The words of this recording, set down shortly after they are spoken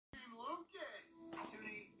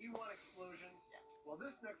Well,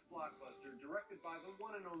 this next blockbuster, directed by the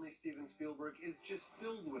one and only Steven Spielberg, is just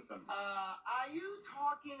filled with them. Are you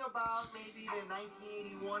talking about maybe the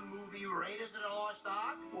 1981 movie Raiders of the Lost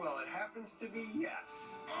Ark? Well, it happens to be yes.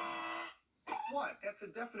 What? That's a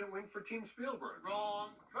definite win for Team Spielberg.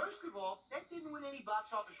 Wrong. First of all, that didn't win any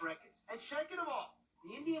box office records. And second of all,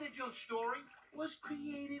 the Indiana Jones story was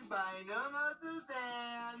created by none other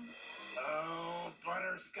than... Oh,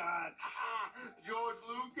 butterscotch. George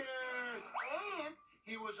Lucas. And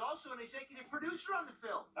he was also an executive producer on the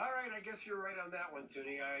film. All right, I guess you're right on that one,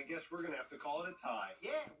 Toonie. I guess we're going to have to call it a tie.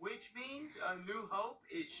 Yeah, which means A New Hope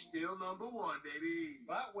is still number one, baby.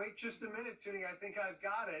 But wait just a minute, Toonie. I think I've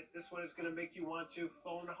got it. This one is going to make you want to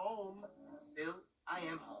phone home. Bill, I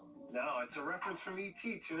am home. No, it's a reference from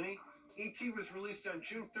E.T., Toonie. E.T. was released on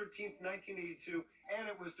June 13th, 1982,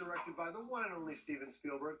 and it was directed by the one and only Steven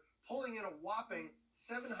Spielberg, pulling in a whopping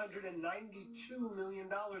 $792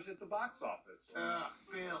 million at the box office.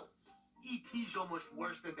 Bill, E.T.'s almost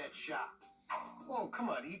worse than that shot. Oh, come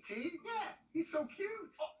on, E.T.? Yeah. He's so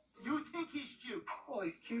cute. Oh, you think he's cute? Well,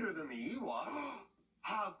 he's cuter than the Ewoks.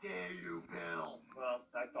 How dare you, Bill? Well,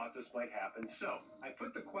 I thought this might happen, so I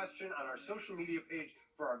put the question on our social media page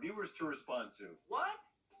for our viewers to respond to. What?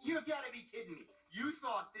 You gotta be kidding me. You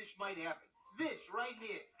thought this might happen. This right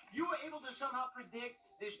here. You were able to somehow predict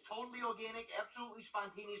this totally organic, absolutely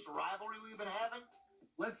spontaneous rivalry we've been having?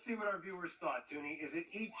 Let's see what our viewers thought, Toonie. Is it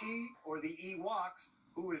E.T. or the Ewoks?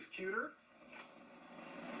 Who is cuter?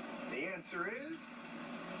 The answer is...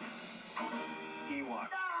 Ewok.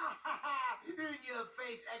 In your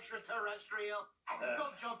face, extraterrestrial. Go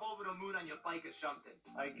jump over the moon on your bike or something.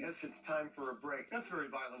 I guess it's time for a break. That's very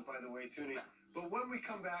violent, by the way, Toonie. But when we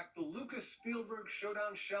come back, the Lucas-Spielberg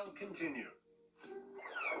showdown shall continue.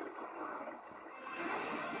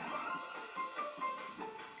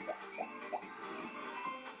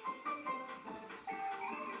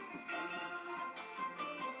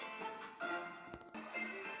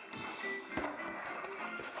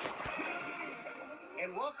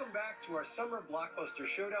 And welcome back to our summer blockbuster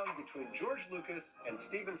showdown between George Lucas and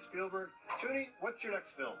Steven Spielberg. Toonie, what's your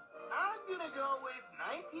next film? I'm gonna go with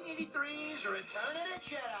 1983's Return of the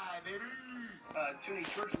Jedi, baby. Toonie,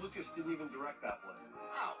 George Lucas didn't even direct that one.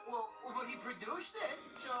 Oh, well, but he produced it,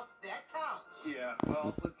 so that counts. Yeah,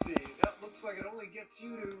 well, let's see. That looks like it only gets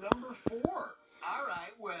you to number 4. All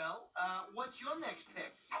right, well, what's your next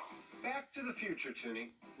pick? Back to the Future,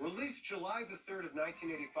 Toonie. Released July the 3rd of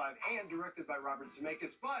 1985 and directed by Robert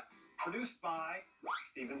Zemeckis, but produced by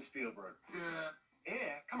Steven Spielberg.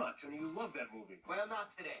 Yeah, come on, Toonie, you love that movie. Well,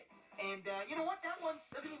 not today. And you know what? That one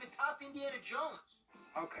doesn't even top Indiana Jones.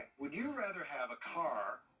 Okay, would you rather have a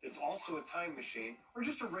car that's also a time machine or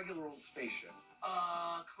just a regular old spaceship?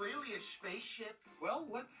 Clearly a spaceship. Well,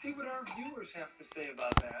 let's see what our viewers have to say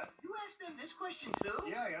about that. You asked them this question, too?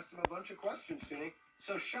 Yeah, I asked them a bunch of questions, Toonie.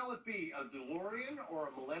 So shall it be a DeLorean or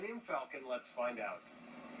a Millennium Falcon? Let's find out.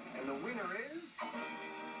 And the winner is...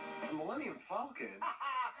 the Millennium Falcon.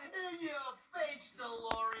 In your face,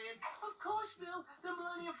 DeLorean. Of course, Bill. The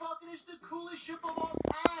Millennium Falcon is the coolest ship of all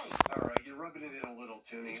time. All right, you're rubbing it in a little,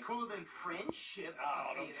 Toonie. It's cooler than friendship.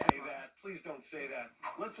 Oh, don't say that. Please don't say that.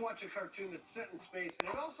 Let's watch a cartoon that's set in space, and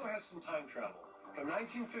it also has some time travel. From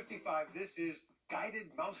 1955, this is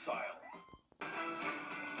Guided Mousile.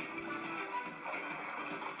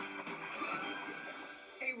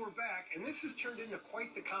 Hey, we're back, and this has turned into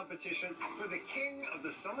quite the competition for the king of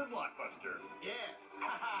the summer blockbuster. Yeah.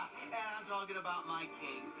 And I'm talking about my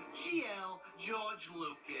king, GL George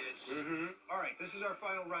Lucas. All right, this is our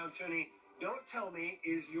final round, Toonie. Don't tell me,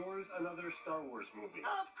 is yours another Star Wars movie?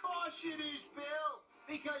 Of course it is, Bill.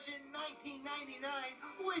 Because in 1999,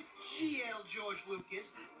 with GL George Lucas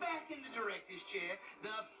back in the director's chair,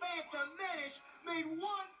 the Phantom Menace made $1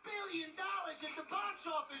 billion at the box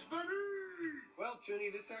office, baby. Well, Toonie,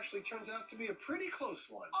 this actually turns out to be a pretty close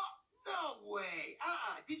one. Oh, no way.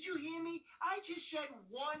 Did you hear me? I just said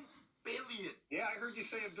 $1 billion. Yeah, I heard you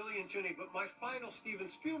say $1 billion, Toonie, but my final Steven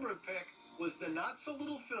Spielberg pick was the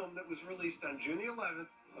not-so-little film that was released on June the 11th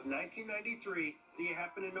of 1993. Do you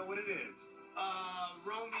happen to know what it is?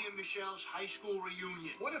 Romeo and Michelle's high school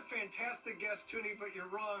reunion. What a fantastic guess, Toonie, but you're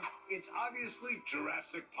wrong. It's obviously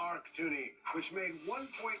Jurassic Park, Toonie, which made $1.1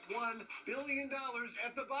 billion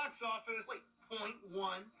at the box office. Wait,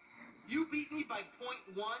 0.1? You beat me by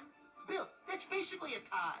 0.1? Bill, that's basically a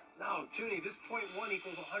tie. No, Toonie, this 0.1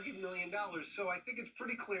 equals $100 million, so I think it's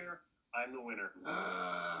pretty clear I'm the winner.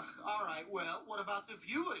 All right, well, what about the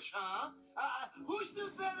viewers, huh? Who's the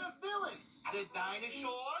better villain? The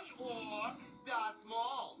dinosaurs or Darth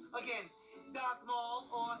Maul? Again, Darth Maul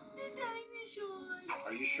or the dinosaurs?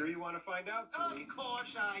 Are you sure you want to find out, Toonie? Of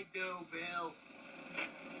course I do, Bill.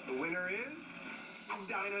 The winner is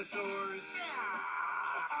dinosaurs.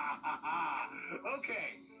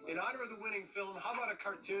 Okay, in honor of the winning film, how about a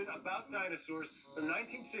cartoon about dinosaurs from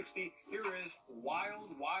 1960? Here is Wild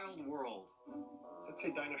Wild World. Does that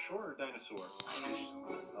say dinosaur or dinosaur?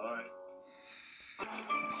 All right.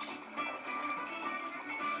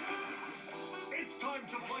 It's time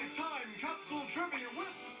to play Time Capsule Trivia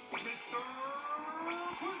with Mr.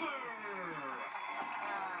 Quizzer.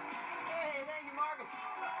 Hey, thank you, Marcus.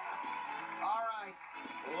 All right,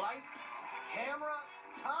 lights, camera,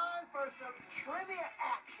 time for some trivia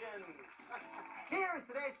action. Here's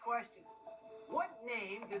today's question. What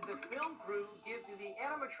name did the film crew give to the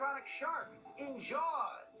animatronic shark in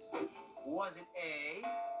Jaws? Was it A,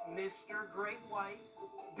 Mr. Great White,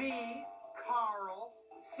 B, Carl,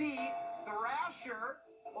 C, Thrasher,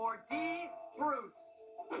 or D, Bruce?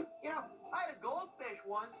 You know, I had a goldfish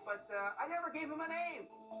once, but I never gave him a name.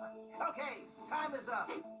 Okay, time is up.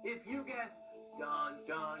 If you guessed dun,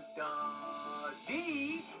 dun, dun,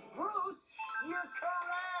 D, Bruce, you're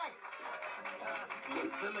correct.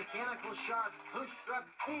 The mechanical shark who struck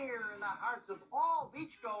fear in the hearts of all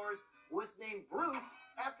beachgoers was named Bruce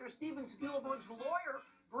after Steven Spielberg's lawyer,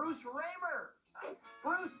 Bruce Raymer.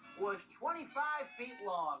 Bruce was 25 feet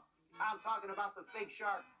long. I'm talking about the fake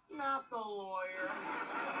shark, not the lawyer.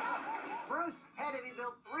 Bruce had to be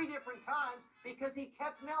built 3 different times because he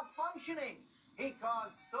kept malfunctioning. He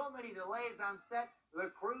caused so many delays on set, the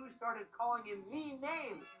crew started calling him mean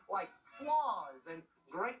names like Flaws and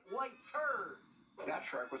Great White Turd. That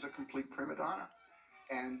shark was a complete prima donna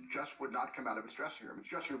and just would not come out of his dressing room. His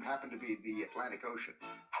dressing room happened to be the Atlantic Ocean.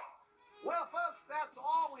 Well, folks, that's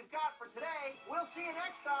all we've got for today. We'll see you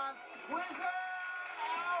next time. Quizzer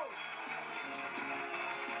out!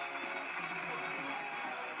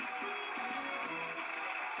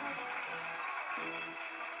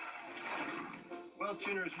 Well,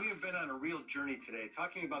 tuners, we have been on a real journey today,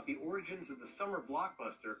 talking about the origins of the summer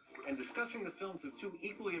blockbuster and discussing the films of 2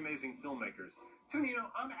 equally amazing filmmakers. Tune, you know,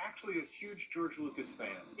 I'm actually a huge George Lucas fan.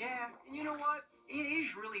 Yeah, and you know what? It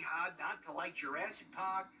is really hard not to like Jurassic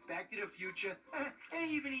Park, Back to the Future,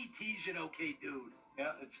 and even E.T.'s an okay dude.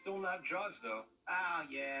 Yeah, it's still not Jaws, though. Oh,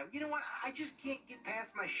 yeah. You know what? I just can't get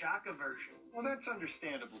past my shock aversion. Well, that's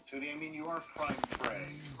understandable, Toonie. I mean, you are prime prey.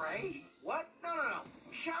 Prey? What? No.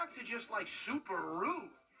 Sharks are just, like, super rude.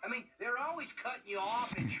 I mean, they're always cutting you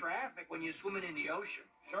off in traffic when you're swimming in the ocean.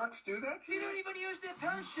 Sharks do that to They you? don't even use their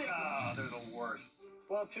turn signals. Oh, they're the worst.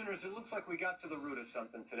 Well, tuners, it looks like we got to the root of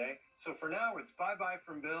something today. So for now, it's bye-bye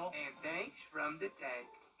from Bill. And thanks from the tank.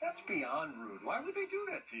 That's beyond rude. Why would they do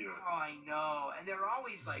that to you? Oh, I know. And they're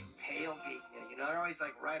always, like, tailgating you. You know, they're always,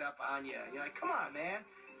 like, right up on you. You're like, come on, man.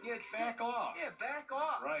 You Back off. Yeah, back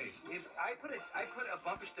off. Right. If I put a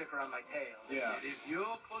bumper sticker on my tail. That Yeah. said, if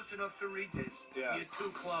you're close enough to read this, Yeah. you're too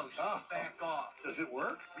close. Oh. Back off. Does it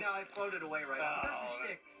work? No, I floated away right off. It Oh, doesn't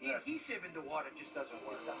stick. The that's- adhesive in the water just doesn't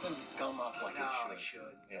work. Doesn't gum up like No, it it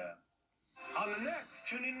should. Yeah. On the next,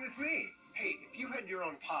 tune in with me. Hey, if you had your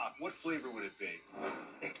own pop, what flavor would it be?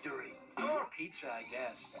 Victory. Or pizza, I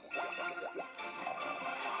guess.